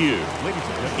McHugh.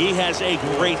 He has a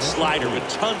great slider with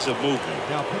tons of movement.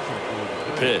 Now pitching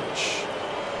for the pitch.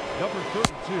 Number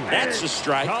 32. That's a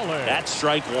strike. That's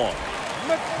strike one.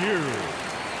 McHugh.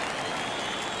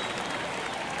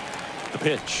 The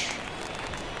pitch.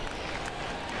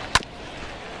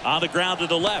 On the ground to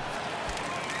the left.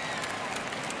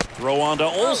 Throw on to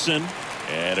Olsen.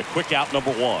 And a quick out,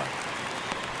 number one.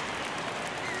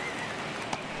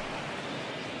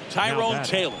 Tyrone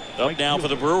Taylor up now for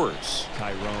the Brewers.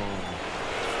 Tyrone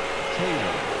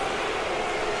Taylor.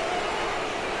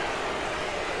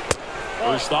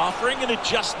 First offering, and it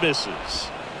just misses.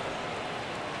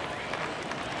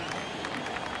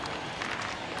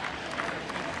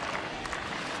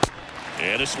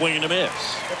 And a swing and a miss.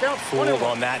 Fooled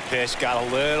on that pitch, got a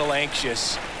little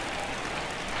anxious.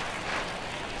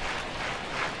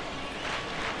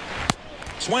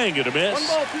 Swing and a miss.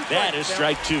 That is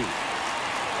strike two.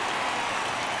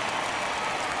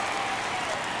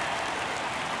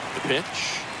 The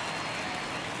pitch.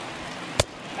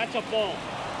 That's a ball.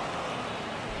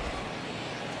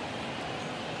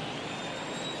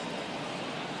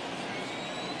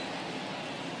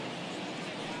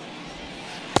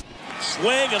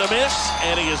 Swing and a miss,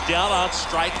 and he is down on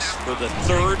strikes for the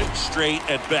third straight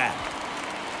at bat.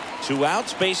 2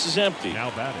 outs, base is empty.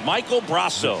 Now batting. Michael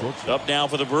Brasso up now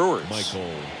for the Brewers.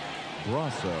 Michael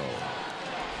Brasso.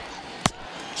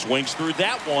 Swings through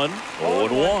that one.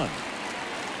 0-1.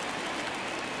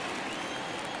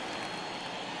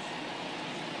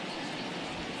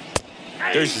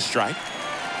 There's the strike.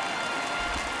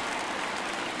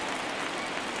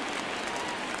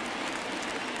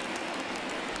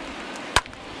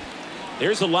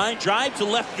 There's a line drive to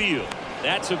left field.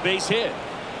 That's a base hit.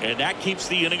 And that keeps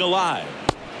the inning alive.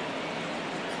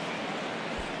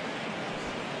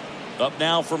 Up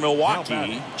now for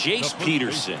Milwaukee, Jace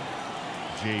Peterson.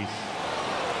 Jace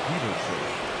Peterson.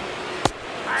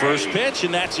 First pitch,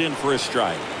 and that's in for a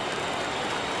strike.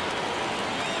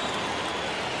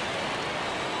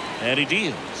 And he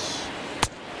deals.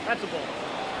 That's a ball.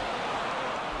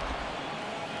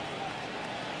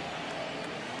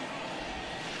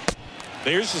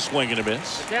 There's a swing and a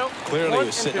miss. Clearly he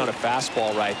was sitting on a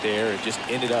fastball right there and just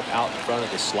ended up out in front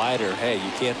of the slider. Hey,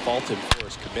 you can't fault him for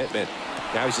his commitment.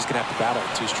 Now he's just going to have to battle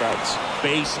with 2 strikes.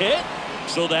 Base hit.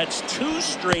 So that's 2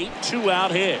 straight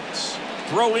 2-out hits.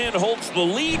 Throw in holds the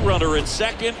lead runner at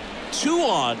second. 2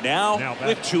 on now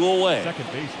with 2 away. Second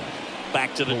baseman.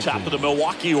 Back to the top of the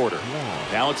Milwaukee order.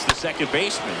 Now it's the second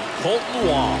baseman, Colton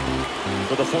Wong,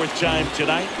 for the 4th time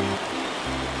tonight.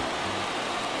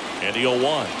 And the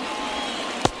 0-1.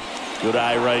 Good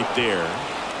eye right there.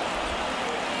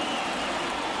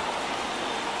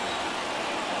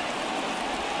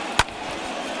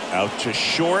 Out to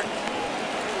short.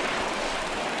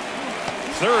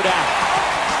 3rd out.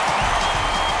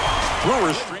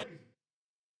 Brewers.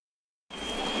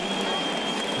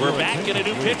 We're back in a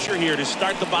new pitcher here to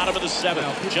start the bottom of the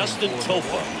 7th. Justin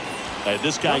Tofa. And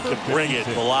this guy can bring it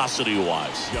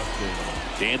velocity-wise.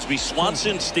 Dansby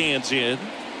Swanson stands in.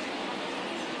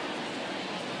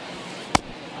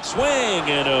 Swing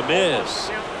and a miss.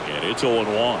 And it's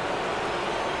 0-1.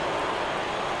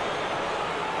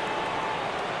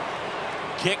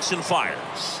 Kicks and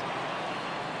fires.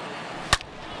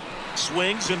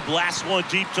 Swings and blasts one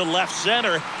deep to left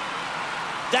center.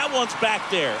 That one's back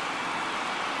there.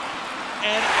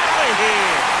 And out of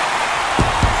here.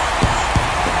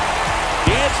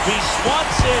 Dansby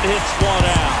Swanson hits one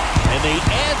out. And they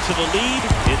add to the lead.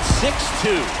 It's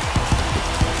 6-2.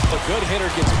 A good hitter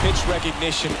gets pitch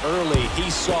recognition early. He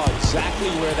saw exactly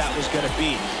where that was going to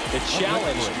be. The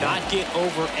challenge, not get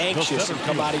over anxious and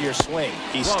come out of your swing.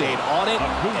 He stayed on it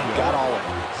and got all of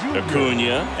it.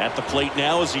 Acuna at the plate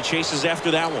now as he chases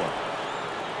after that one.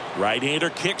 Right-hander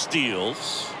kicks,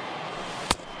 deals.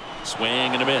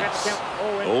 Swing and a miss.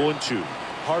 0-2.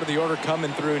 Part of the order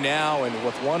coming through now, and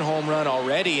with one home run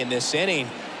already in this inning,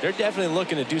 they're definitely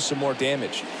looking to do some more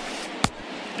damage.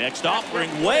 Next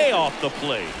offering way off the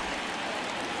plate.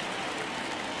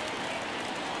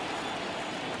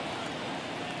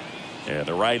 And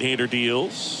the right-hander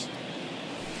deals.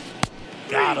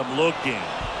 Got him looking.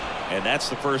 And that's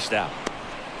the first out.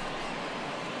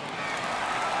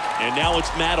 And now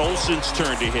it's Matt Olson's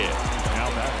turn to hit. Now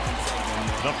back,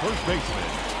 the first baseman,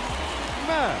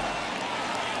 Matt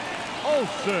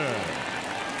Olson.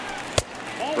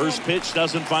 First pitch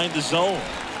doesn't find the zone.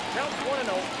 Count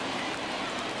 1-0.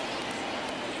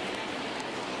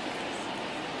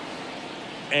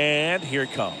 And here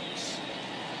it comes.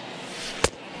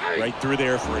 Right through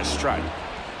there for a strike.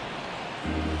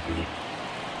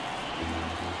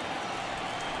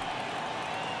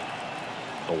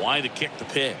 The wide to kick the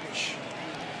pitch.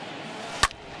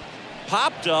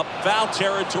 Popped up, foul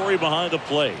territory behind the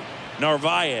plate.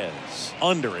 Narvaez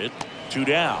under it, 2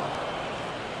 down.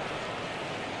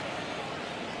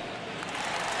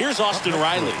 Here's Austin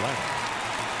Riley.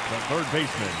 The third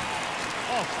baseman,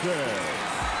 Austin Riley.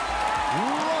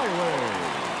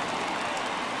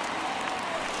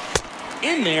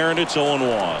 In there, and it's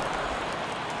 0-1.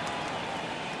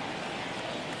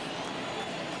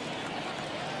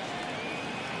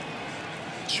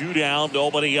 Two down,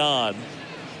 nobody on.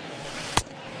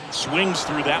 Swings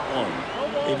through that one.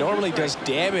 He normally does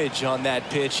damage on that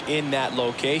pitch in that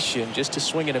location. Just a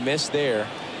swing and a miss there.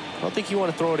 I don't think you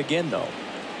want to throw it again, though.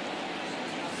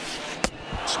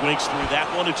 Swings through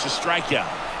that one. It's a strikeout.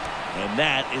 And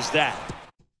that is that.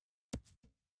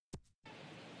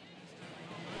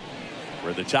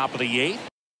 We're at the top of the 8th.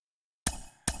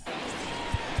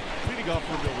 Leading off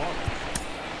for Milwaukee,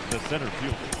 the center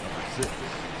fielder, number 6,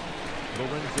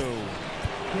 Lorenzo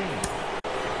King.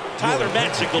 Tyler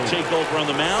Matzik will take over on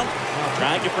the mound,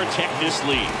 trying to protect this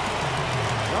lead.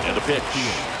 And the pitch.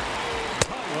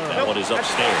 That one is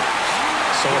upstairs.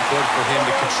 So important for him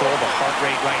to control the heart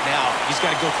rate right now. He's got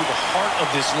to go through the heart of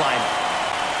this lineup.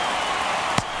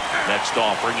 Next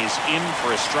offering is in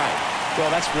for a strike. Well,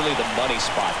 that's really the money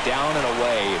spot, down and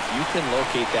away. If you can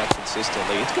locate that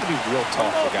consistently, it's going to be real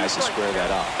tough for guys to square that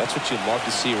up. That's what you'd love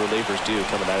to see relievers do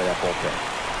coming out of that bullpen.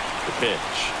 The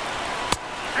pitch.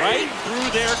 Right through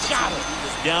there, got it.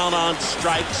 Down on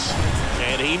strikes,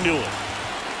 and he knew it.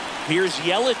 Here's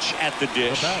Yelich at the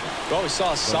dish. Well, we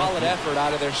saw a solid effort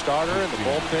out of their starter, and the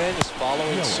bullpen is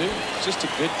following suit. It's just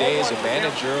a good day as a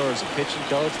manager or as a pitching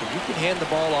coach when you can hand the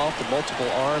ball off to multiple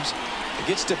arms and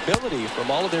get stability from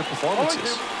all of their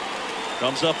performances.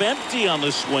 Comes up empty on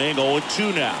the swing,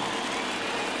 0-2 now.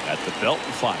 At the belt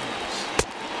and fires.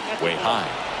 Way high.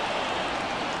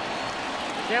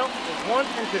 Count is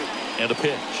 1-2. And a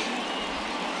pitch.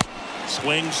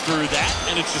 Swings through that,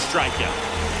 and it's a strikeout.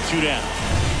 2 down.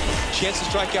 Chance to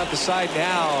strike out the side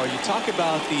now. You talk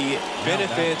about the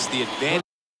benefits, the advantages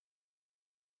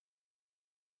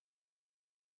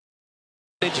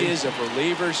of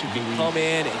relievers who can come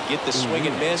in and get the swing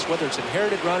and miss, whether it's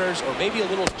inherited runners or maybe a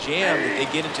little jam that they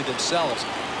get into themselves,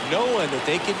 knowing that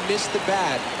they can miss the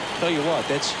bat. Tell you what,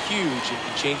 that's huge and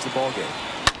can change the ball game.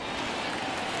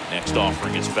 Next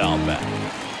offering is fouled back.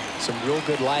 Some real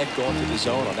good life going through the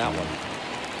zone on that one.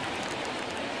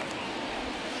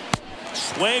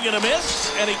 Swing and a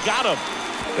miss, and he got him.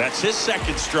 That's his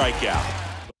second strikeout.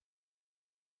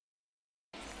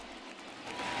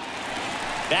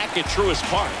 Back at Truist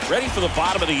Park, ready for the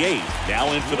bottom of the 8th.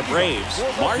 Now in for the Braves,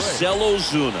 Marcell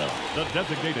Ozuna. The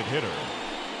designated hitter,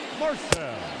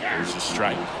 Marcell. There's a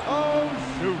strike.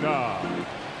 Ozuna.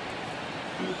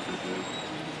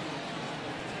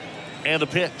 And a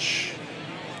pitch.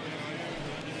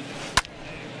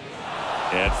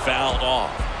 And fouled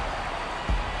off.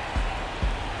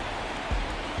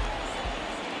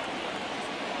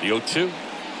 The 0-2.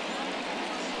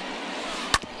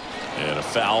 And a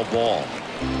foul ball.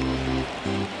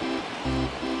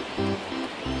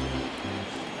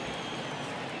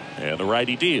 And the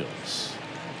righty deals.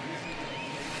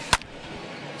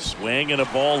 Swing and a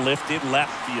ball lifted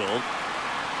left field.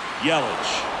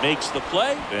 Yelich makes the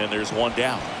play, and there's one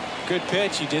down. Good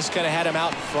pitch. He just kind of had him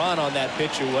out in front on that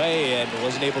pitch away and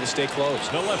wasn't able to stay close.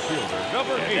 The left fielder,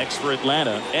 number 8. Next for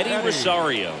Atlanta, Eddie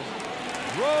Rosario.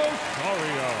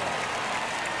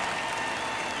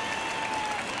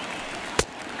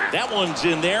 That one's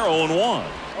in there, 0-1.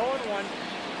 0-1.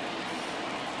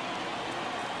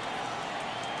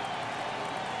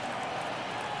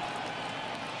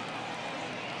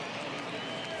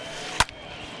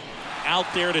 Out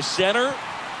there to center.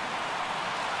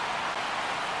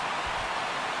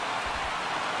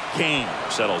 Kane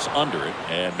settles under it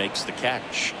and makes the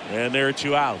catch. And there are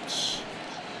 2 outs.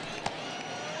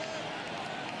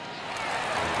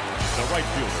 The right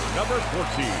fielder, number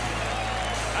 14,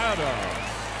 Adam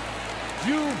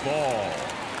Duvall.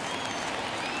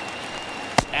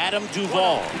 Adam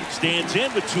Duvall stands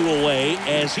in with 2 away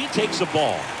as he takes a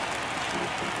ball.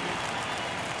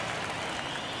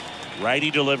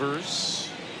 Righty delivers.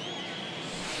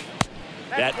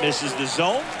 That misses the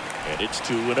zone, and it's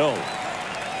 2-0.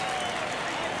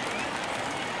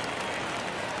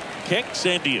 Kicks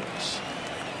and deals.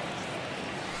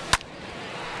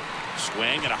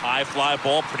 Swing and a high fly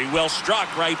ball, pretty well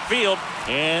struck right field,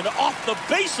 and off the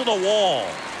base of the wall.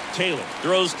 Taylor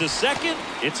throws to second.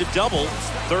 It's a double.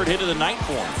 3rd hit of the night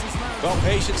for him. Well,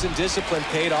 patience and discipline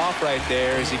paid off right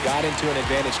there as he got into an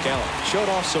advantage count. Showed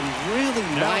off some really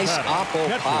nice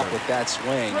oppo pop with that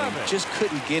swing. And just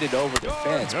couldn't get it over the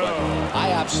fence. But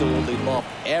I absolutely love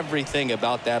everything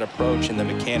about that approach and the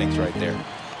mechanics right there.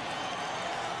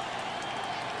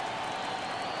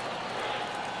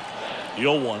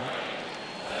 0-1.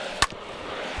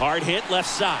 Hard hit left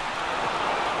side.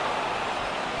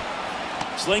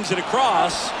 Slings it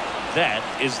across. That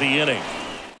is the inning.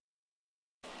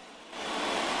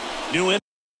 New in.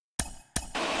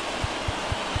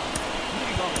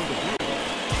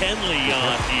 Kenley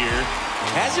on here.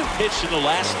 Hasn't pitched in the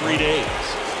last 3 days.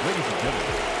 Ladies and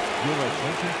gentlemen, your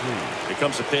attention please. Here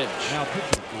comes a pitch. Now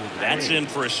pitching for the That's in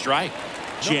for a strike.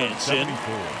 Jansen,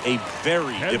 74. a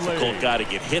very difficult guy to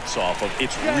get hits off of.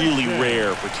 It's really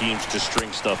rare for teams to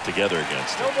string stuff together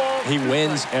against him. He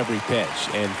wins every pitch,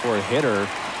 and for a hitter,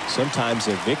 sometimes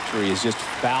a victory is just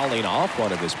fouling off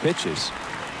one of his pitches.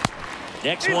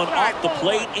 Next one off the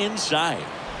plate inside.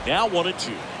 Now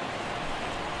 1-2.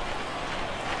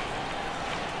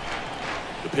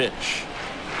 The pitch.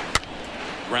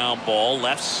 Ground ball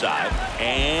left side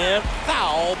and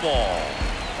foul ball.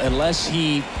 Unless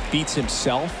he beats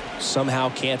himself, somehow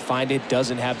can't find it,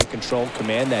 doesn't have the control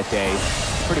command that day,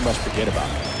 pretty much forget about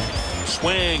it.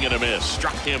 Swing and a miss.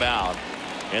 Struck him out.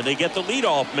 And they get the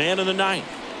leadoff man in the 9th.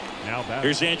 Now back.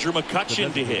 Here's Andrew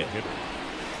McCutchen to hit.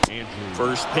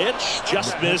 First pitch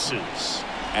just misses.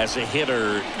 As a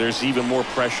hitter, there's even more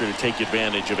pressure to take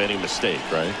advantage of any mistake,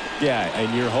 right? Yeah,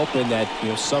 and you're hoping that,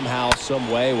 somehow,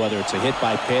 some way, whether it's a hit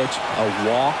by pitch, a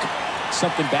walk,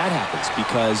 something bad happens,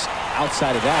 because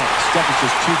outside of that, stuff is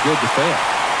just too good to fail.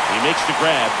 He makes the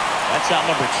grab. That's out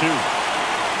number 2.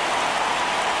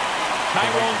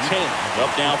 Tyrone 10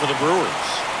 up now for the Brewers.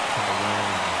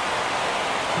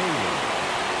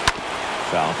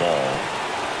 Foul ball.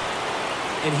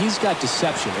 And he's got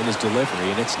deception in his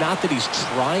delivery, and it's not that he's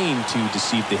trying to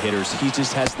deceive the hitters. He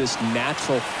just has this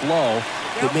natural flow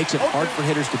that makes it hard for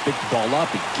hitters to pick the ball up.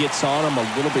 It gets on them a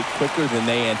little bit quicker than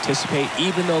they anticipate,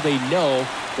 even though they know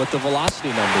what the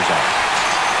velocity numbers are.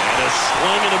 And a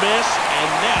swing and a miss, and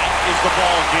that is the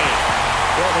ball game.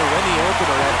 Well, they win the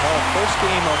opener at home, first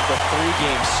game of the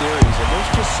 3-game series, and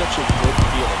there's just such a good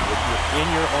feeling when you're in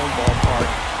your own ballpark,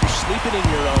 you're sleeping in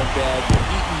your own bed, you're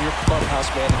eating your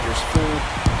clubhouse manager's food,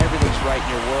 everything's right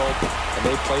in your world, and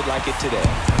they played like it today.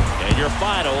 And your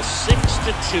final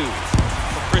 6-2.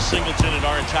 For Chris Singleton and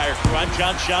our entire crew, I'm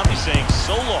John Shamley saying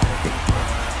so long.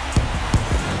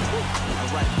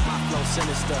 Alright, my flow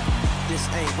sinister. This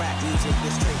ain't rap music,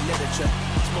 this straight literature.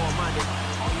 Small-minded,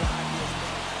 all your ideas.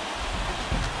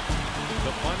 The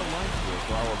final line score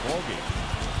for our ball game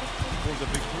for the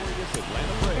victorious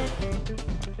Atlanta Braves.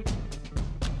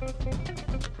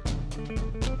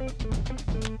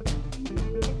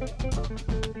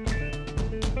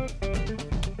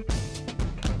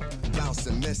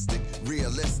 Bouncing mystic,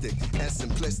 realistic, and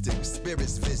simplistic.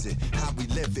 Spirits visit how we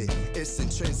live it. It's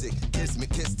intrinsic,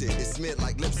 kismet kissed it. It's smeared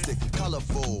like lipstick,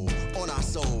 colorful on our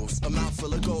souls. A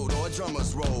mouthful of gold or a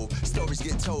drummer's roll. Stories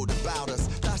get told about us.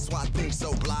 That's why things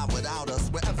so blind without us.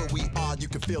 Wherever we are, you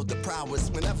can feel the prowess.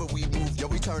 Whenever we move, yo,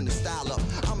 we turn the style up.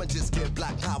 I'ma just give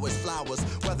black powers flowers,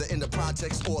 whether in the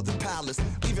projects or the palace.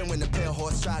 Even when the pale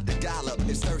horse tried to gallop,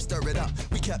 it stir it up.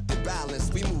 We kept it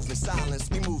balanced. We move in silence.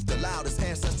 We move the loudest.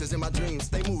 Ancestors in my dreams,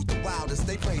 they moved the wildest.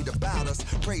 They prayed about us,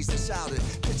 praised and shouted.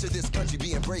 Picture this country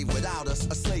being brave without us.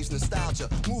 A slave's nostalgia.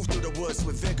 Move through the woods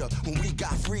with vigor. When we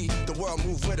got free, the world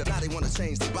moved with it. Now they wanna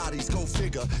change their bodies, go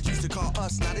figure. Used to call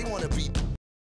us, now they wanna be